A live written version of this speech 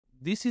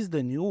This is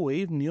the new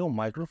Wave Neo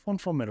microphone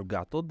from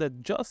Elgato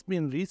that just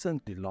been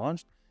recently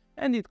launched,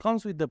 and it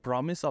comes with the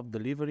promise of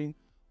delivering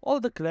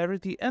all the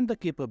clarity and the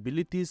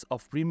capabilities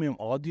of premium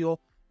audio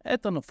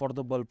at an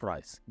affordable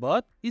price.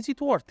 But is it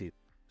worth it?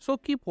 So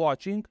keep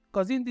watching,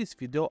 cause in this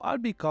video I'll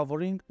be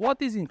covering what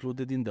is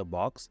included in the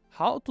box,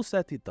 how to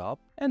set it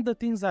up, and the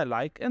things I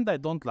like and I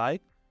don't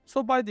like.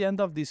 So by the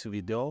end of this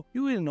video,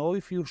 you will know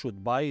if you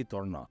should buy it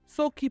or not.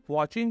 So keep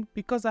watching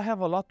because I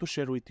have a lot to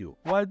share with you.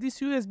 While this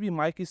USB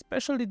mic is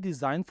specially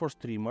designed for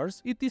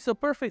streamers, it is a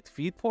perfect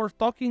fit for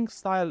talking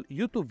style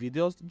YouTube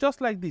videos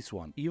just like this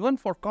one. Even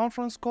for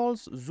conference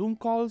calls, Zoom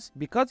calls,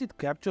 because it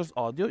captures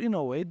audio in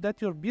a way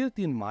that your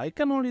built-in mic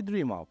can only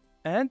dream of.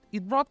 And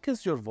it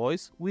broadcasts your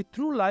voice with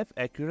true live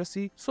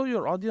accuracy, so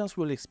your audience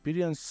will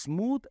experience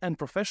smooth and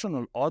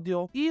professional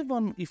audio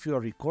even if you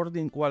are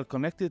recording while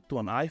connected to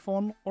an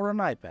iPhone or an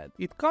iPad.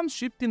 It comes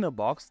shipped in a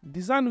box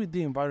designed with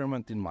the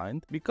environment in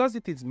mind because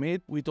it is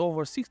made with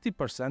over 60%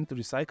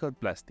 recycled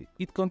plastic.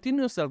 It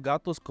continues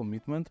Elgato's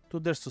commitment to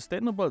their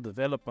sustainable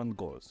development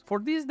goals. For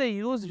this they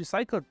use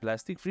recycled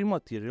plastic-free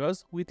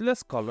materials with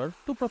less color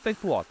to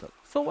protect water.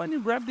 So when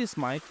you grab this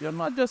mic, you're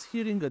not just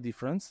hearing a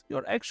difference,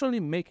 you're actually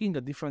making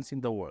a difference in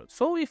the world.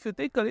 So if you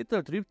take a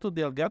little trip to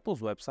the Elgato's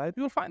website,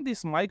 you'll find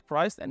this mic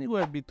priced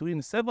anywhere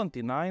between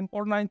 $79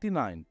 or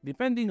 $99,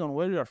 depending on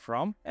where you're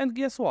from. And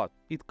guess what?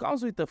 It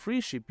comes with a free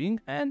shipping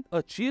and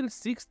a chill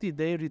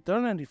 60-day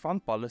return and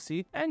refund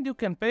policy, and you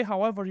can pay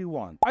however you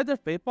want, either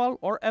PayPal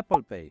or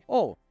Apple Pay.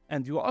 Oh,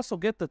 and you also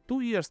get a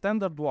 2-year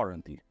standard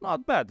warranty.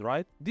 Not bad,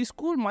 right? This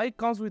cool mic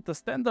comes with a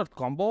standard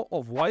combo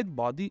of white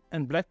body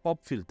and black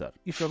pop filter.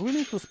 If you're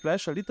willing to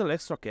splash a little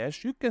extra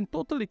cash, you can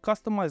totally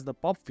customize the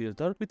pop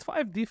filter with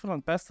 5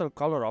 different pastel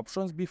color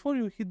options before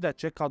you hit that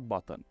checkout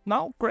button.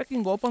 Now,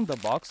 cracking open the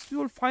box, you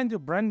will find your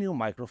brand new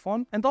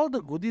microphone and all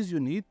the goodies you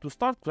need to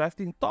start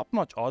crafting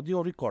top-notch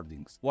audio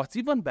recordings. What's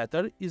even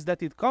better is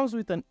that it comes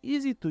with an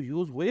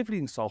easy-to-use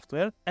Wavelink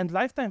software and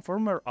lifetime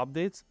firmware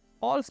updates,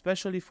 all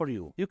specially for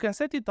you. You can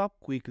set it up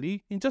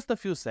quickly in just a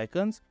few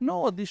seconds,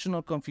 no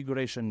additional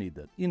configuration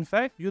needed. In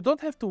fact, you don't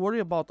have to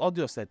worry about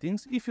audio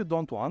settings if you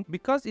don't want,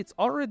 because it's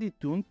already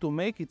tuned to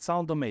make it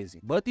sound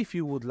amazing. But if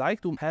you would like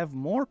to have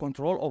more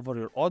control over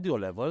your audio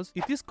levels,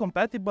 it is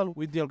compatible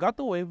with the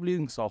Elgato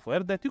Wavelink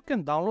software that you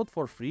can download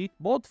for free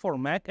both for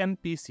Mac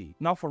and PC.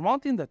 Now for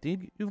mounting the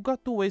thing, you've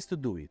got 2 ways to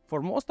do it.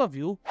 For most of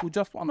you who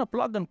just want a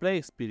plug and play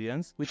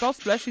experience without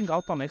splashing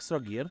out on extra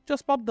gear,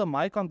 just pop the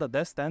mic on the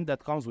desk stand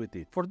that comes with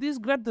it. For this,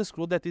 grab the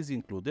screw that is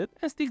included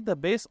and stick the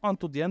base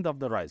onto the end of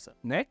the riser.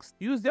 Next,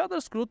 use the other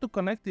screw to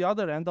connect the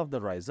other end of the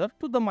riser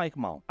to the mic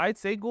mount. I'd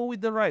say go with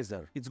the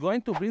riser. It's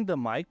going to bring the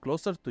mic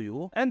closer to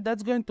you, and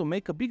that's going to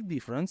make a big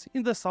difference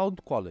in the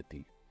sound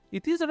quality.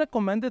 It is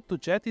recommended to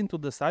chat into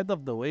the side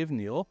of the Wave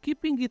Neo,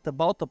 keeping it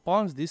about a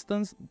palm's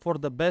distance for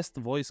the best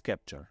voice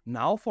capture.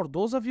 Now, for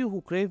those of you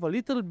who crave a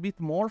little bit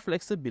more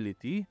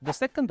flexibility, the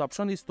second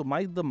option is to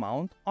mic the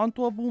mount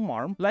onto a boom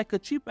arm like a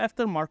cheap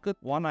aftermarket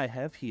one I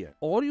have here.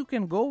 Or you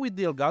can go with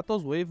the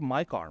Elgato's Wave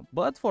mic arm,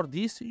 but for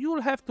this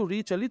you'll have to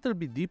reach a little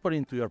bit deeper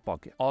into your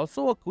pocket.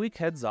 Also, a quick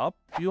heads up,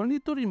 you'll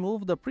need to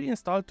remove the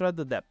pre-installed thread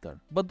adapter.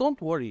 But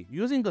don't worry,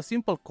 using a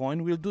simple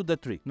coin will do the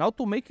trick. Now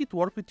to make it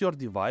work with your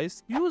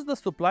device, use the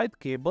supplied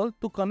cable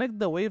to connect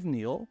the Wave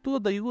Neo to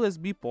the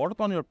USB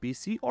port on your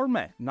PC or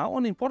Mac. Now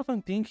an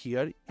important thing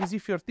here is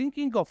if you're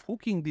thinking of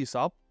hooking this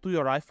up to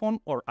your iPhone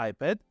or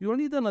iPad, you'll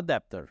need an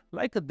adapter,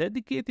 like a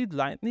dedicated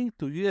Lightning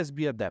to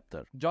USB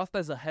adapter. Just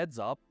as a heads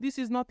up, this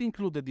is not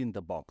included in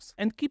the box.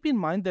 And keep in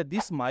mind that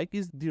this mic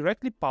is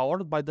directly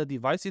powered by the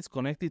device it's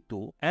connected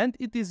to, and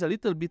it is a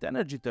little bit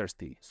energy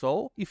thirsty.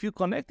 So, if you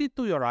connect it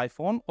to your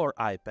iPhone or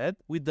iPad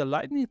with the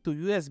Lightning to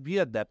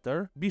USB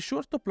adapter, be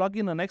sure to plug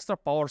in an extra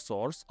power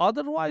source,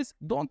 otherwise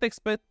don't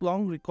expect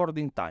long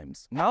recording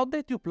times. Now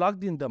that you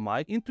plugged in the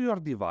mic into your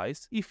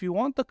device, if you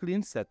want a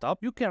clean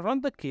setup, you can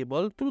run the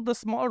cable through the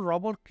small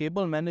rubber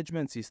cable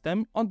management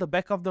system on the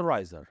back of the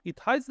riser. It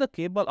hides the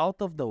cable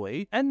out of the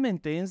way and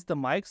maintains the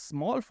mic's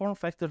small form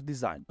factor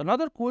design.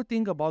 Another cool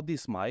thing about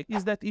this mic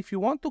is that if you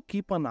want to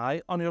keep an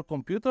eye on your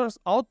computer's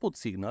output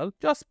signal,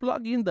 just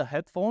plug in the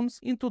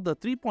headphones into the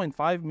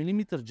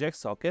 3.5mm jack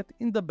socket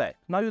in the back.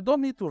 Now you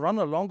don't need to run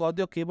a long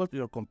audio cable to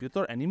your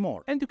computer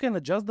anymore, and you can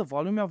adjust the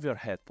volume of your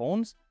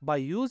headphones by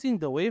using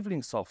the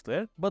Wavelink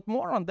software, but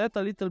more on that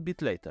a little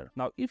bit later.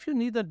 Now if you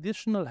need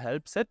additional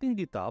help setting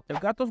it up,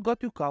 Elgato's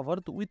got you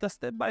covered with a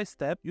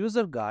step-by-step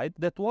user guide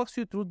that walks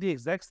you through the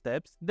exact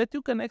steps that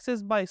you can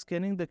access by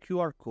scanning the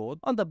QR code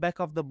on the back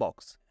of the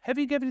box.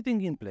 Having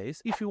everything in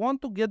place, if you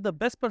want to get the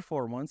best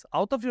performance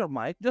out of your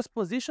mic, just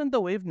position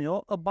the Wave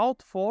Neo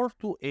about 4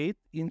 to 8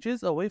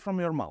 inches away from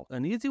your mouth.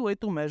 An easy way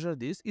to measure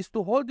this is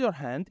to hold your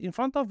hand in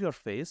front of your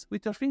face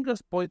with your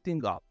fingers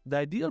pointing up. The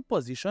ideal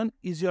position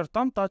is your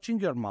thumb touching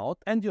your mouth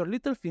and your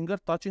little finger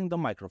touching the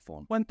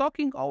microphone. When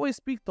talking, always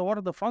speak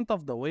toward the front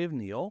of the Wave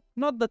Neo,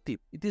 not the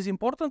tip. It is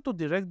important to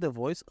direct the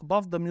voice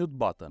above the mute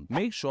button.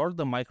 Make sure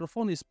the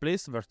microphone is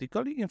placed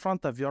vertically in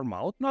front of your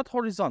mouth, not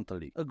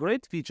horizontally. A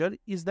great feature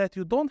is that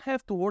you don't don't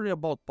have to worry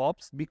about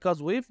pops because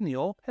Wave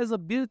Neo has a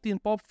built-in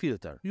pop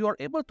filter. You are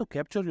able to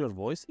capture your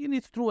voice in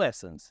its true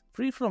essence,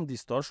 free from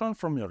distortion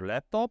from your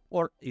laptop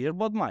or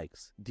earbud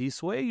mics.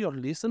 This way your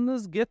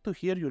listeners get to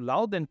hear you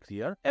loud and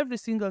clear every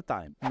single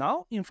time.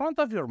 Now, in front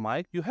of your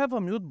mic, you have a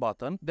mute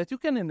button that you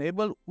can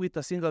enable with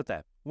a single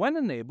tap. When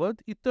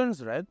enabled, it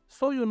turns red,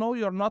 so you know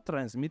you're not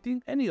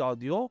transmitting any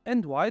audio,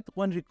 and white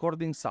when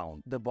recording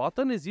sound. The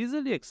button is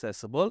easily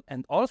accessible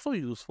and also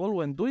useful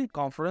when doing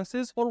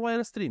conferences or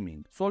while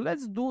streaming. So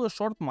let's do a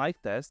short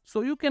mic test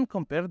so you can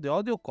compare the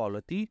audio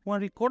quality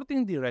when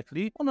recording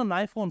directly on an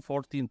iPhone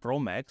 14 Pro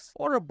Max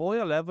or a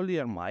Boya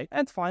lavalier mic,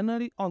 and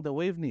finally on the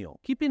Wave Neo.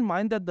 Keep in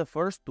mind that the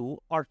first two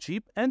are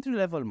cheap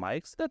entry-level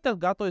mics that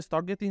Elgato is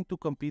targeting to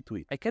compete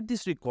with. I kept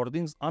these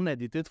recordings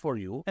unedited for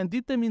you and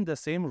did them in the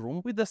same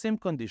room with the same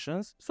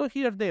conditions, so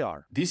here they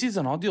are. This is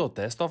an audio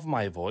test of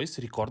my voice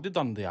recorded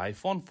on the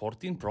iPhone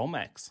 14 Pro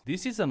Max.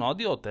 This is an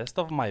audio test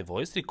of my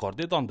voice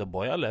recorded on the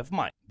Boya Lav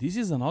mic. This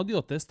is an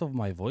audio test of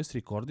my voice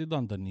recorded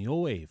on the Neo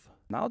Wave.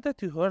 Now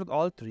that you heard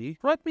all three,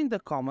 write me in the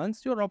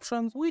comments your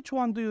options, which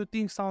one do you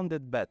think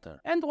sounded better.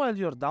 And while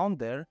you're down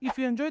there, if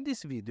you enjoyed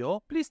this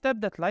video, please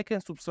tap that like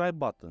and subscribe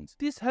buttons.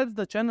 This helps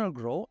the channel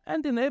grow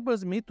and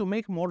enables me to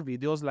make more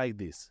videos like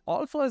this.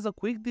 Also, as a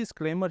quick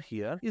disclaimer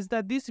here, is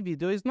that this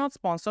video is not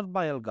sponsored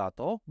by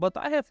Elgato, but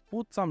I have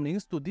put some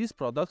links to these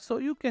products so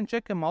you can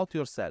check them out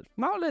yourself.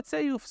 Now let's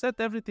say you've set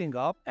everything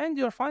up and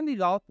you're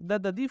finding out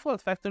that the default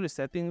factory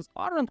settings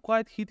aren't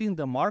quite hitting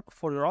the mark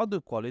for your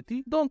audio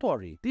quality. Don't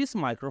worry, this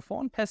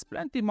microphone has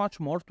plenty much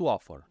more to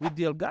offer. With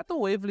the Elgato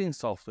Wave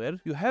software,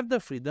 you have the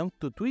freedom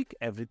to tweak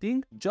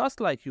everything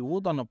just like you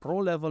would on a pro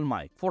level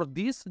mic. For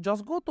this,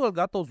 just go to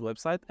Elgato's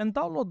website and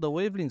download the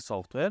Wave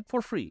software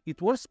for free.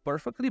 It works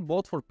perfectly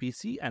both for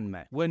PC and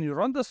Mac. When you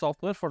run the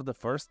software for the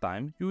first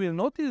time, you will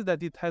notice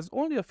that it has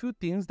only a few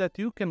things that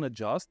you can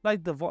adjust,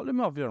 like the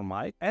volume of your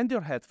mic and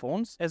your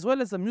headphones, as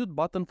well as a mute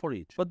button for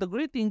each. But the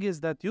great thing is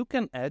that you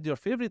can add your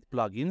favorite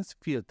plugins,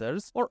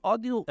 filters, or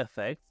audio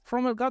effects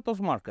from Elgato's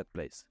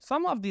marketplace.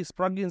 Some of these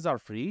plugins are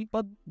free,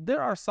 but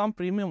there are some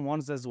premium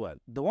ones as well.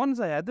 The ones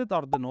I added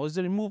are the noise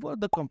removal,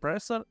 the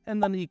compressor,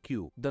 and an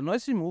EQ. The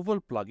noise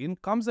removal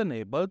plugin comes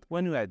enabled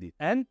when you add it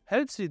and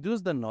helps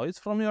reduce the noise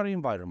from your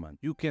environment.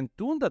 You can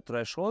tune the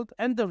threshold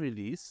and the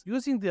release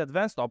using the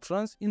advanced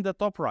options in the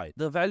top right.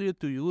 The value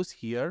to use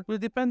here will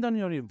depend on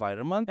your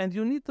environment and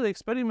you need to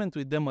experiment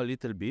with them a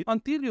little bit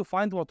until you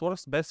find what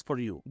works best for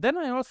you. Then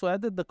I also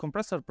added the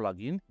compressor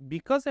plugin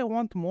because I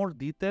want more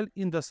detail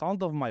in the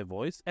sound of my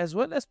voice, as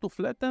well as to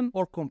flatten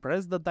or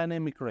compress the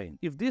dynamic range.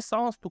 If this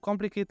sounds too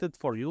complicated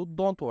for you,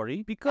 don't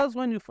worry, because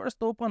when you first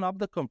open up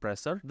the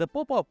compressor, the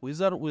pop-up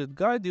wizard will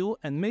guide you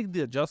and make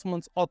the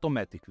adjustments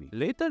automatically.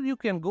 Later you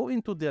can go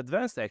into the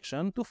advanced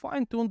section to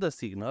fine-tune the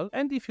signal,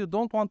 and if you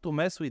don't want to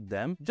mess with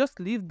them, just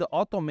leave the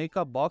auto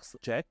makeup box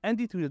checked and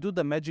it will do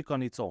the magic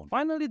on its own.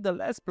 Finally, the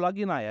last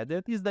plugin I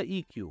added is the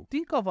EQ.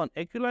 Think of an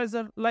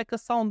equalizer like a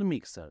sound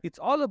mixer. It's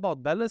all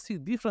about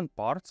balancing different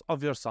parts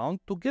of your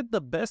sound to get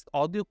the best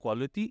audio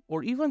quality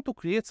or even to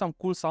create some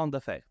cool sound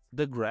effects.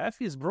 The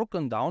graph is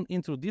broken down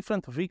into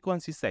different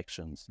frequency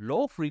sections.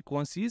 Low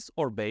frequencies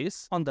or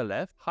bass on the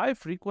left, high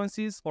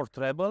frequencies or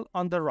treble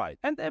on the right,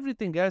 and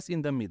everything else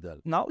in the middle.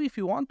 Now if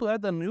you want to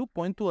add a new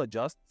point to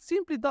adjust,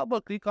 simply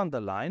double click on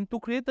the line to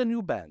create a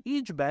new band.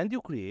 Each band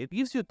you create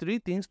gives you three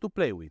things to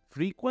play with.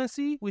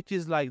 Frequency, which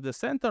is like the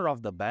center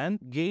of the band,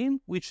 gain,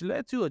 which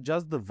lets you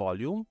adjust the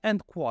volume,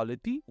 and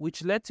quality,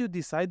 which lets you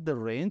decide the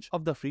range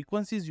of the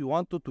frequencies you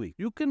want to tweak.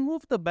 You can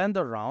move the band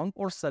around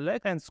or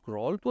select and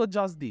scroll to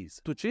adjust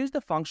these. To change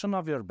the function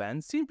of your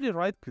band, simply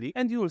right click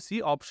and you will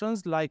see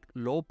options like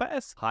low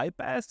pass, high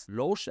pass,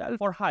 low shelf,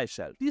 or high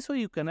shelf. This way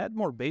you can add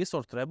more bass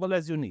or treble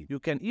as you need. You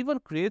can even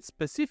create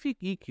specific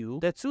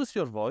EQ that suits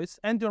your voice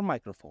and your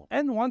microphone.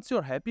 And once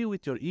you're happy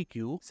with your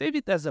EQ, save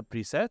it as a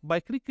preset by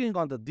clicking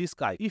on the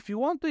disk icon. If you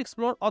want to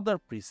explore other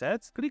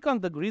presets, click on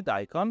the grid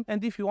icon,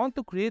 and if you want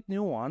to create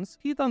new ones,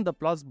 hit on the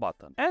plus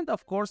button. And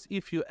of course,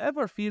 if you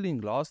ever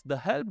feeling lost, the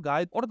help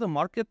guide or the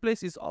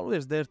marketplace is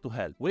always there to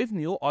help. Wave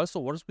Neo also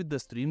works with the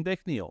Stream Deck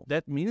Neo.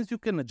 That means you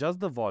can adjust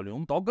the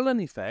volume, toggle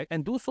an effect,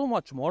 and do so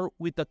much more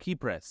with a key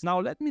press. Now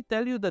let me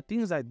tell you the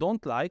things I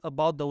don't like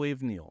about the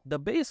Wave Neo. The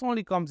bass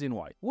only comes in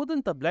white.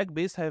 Wouldn't a black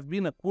bass have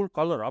been a cool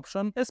color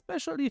option,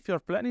 especially if you're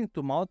planning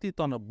to mount it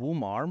on a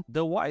boom arm?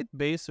 The white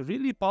bass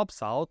really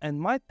pops out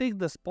and might take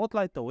the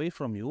spotlight away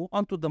from you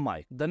onto the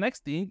mic. The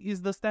next thing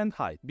is the stand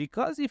height,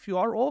 because if you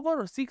are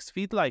over 6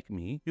 feet like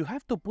me, you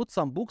have to put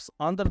some books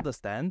under the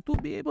stand to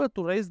be able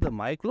to raise the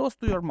mic close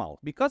to your mouth.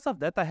 Because of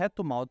that, I had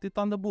to mount it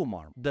on the boom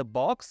arm. The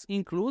boss box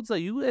includes a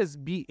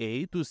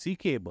USB-A to C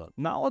cable.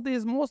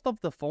 Nowadays, most of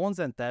the phones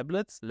and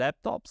tablets,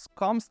 laptops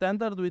come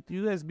standard with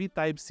USB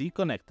Type-C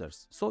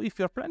connectors. So if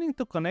you're planning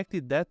to connect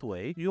it that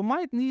way, you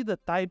might need a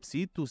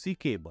Type-C to C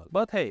cable.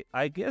 But hey,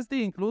 I guess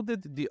they included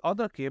the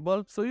other cable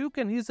so you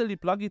can easily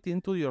plug it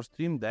into your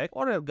Stream Deck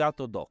or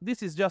Elgato dock.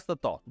 This is just a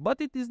thought,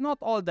 but it is not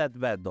all that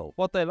bad though.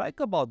 What I like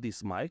about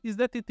this mic is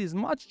that it is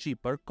much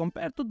cheaper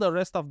compared to the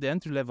rest of the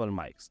entry-level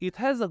mics. It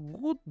has a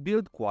good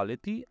build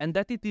quality and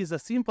that it is a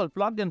simple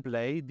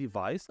plug-and-play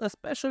device,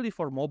 especially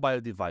for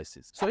mobile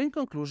devices. So in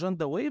conclusion,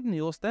 the Wave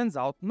Neo stands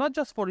out not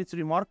just for its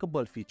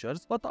remarkable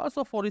features, but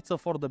also for its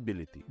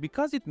affordability,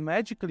 because it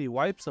magically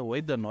wipes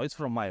away the noise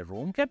from my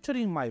room,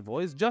 capturing my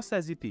voice just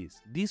as it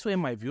is. This way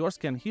my viewers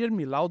can hear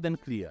me loud and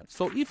clear.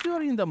 So if you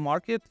are in the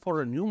market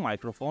for a new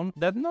microphone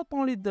that not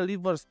only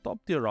delivers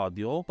top-tier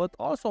audio, but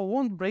also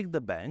won't break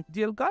the bank,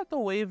 the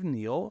Elgato Wave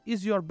Neo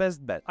is your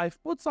best bet.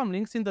 I've put some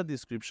links in the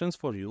descriptions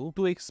for you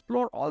to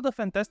explore all the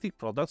fantastic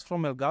products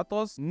from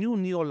Elgato's new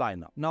Neo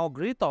lineup. Now,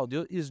 great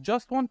audio is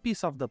just one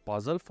piece of the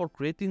puzzle for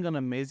creating an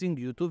amazing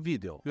YouTube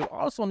video. You'll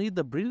also need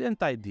a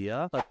brilliant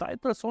idea, a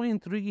title so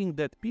intriguing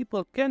that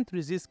people can't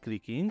resist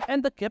clicking,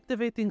 and a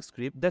captivating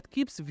script that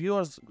keeps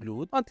viewers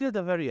glued until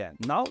the very end.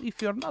 Now,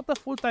 if you're not a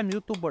full-time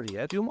YouTuber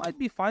yet, you might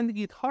be finding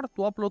it hard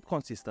to upload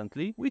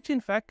consistently, which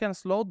in fact can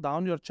slow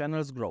down your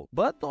channel's growth.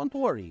 But don't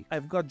worry,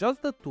 I've got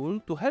just the tool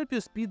to help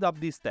you speed up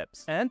these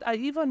steps. And I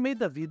even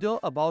made a video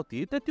about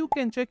it that you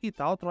can check it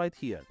out right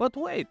here. But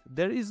wait,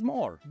 there is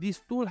more.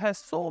 This tool has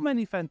so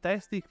many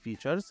fantastic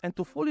features, and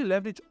to fully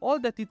leverage all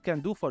that it can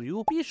do for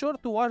you, be sure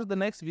to watch the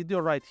next video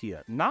right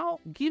here. Now,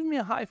 give me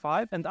a high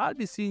five and I'll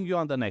be seeing you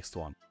on the next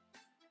one.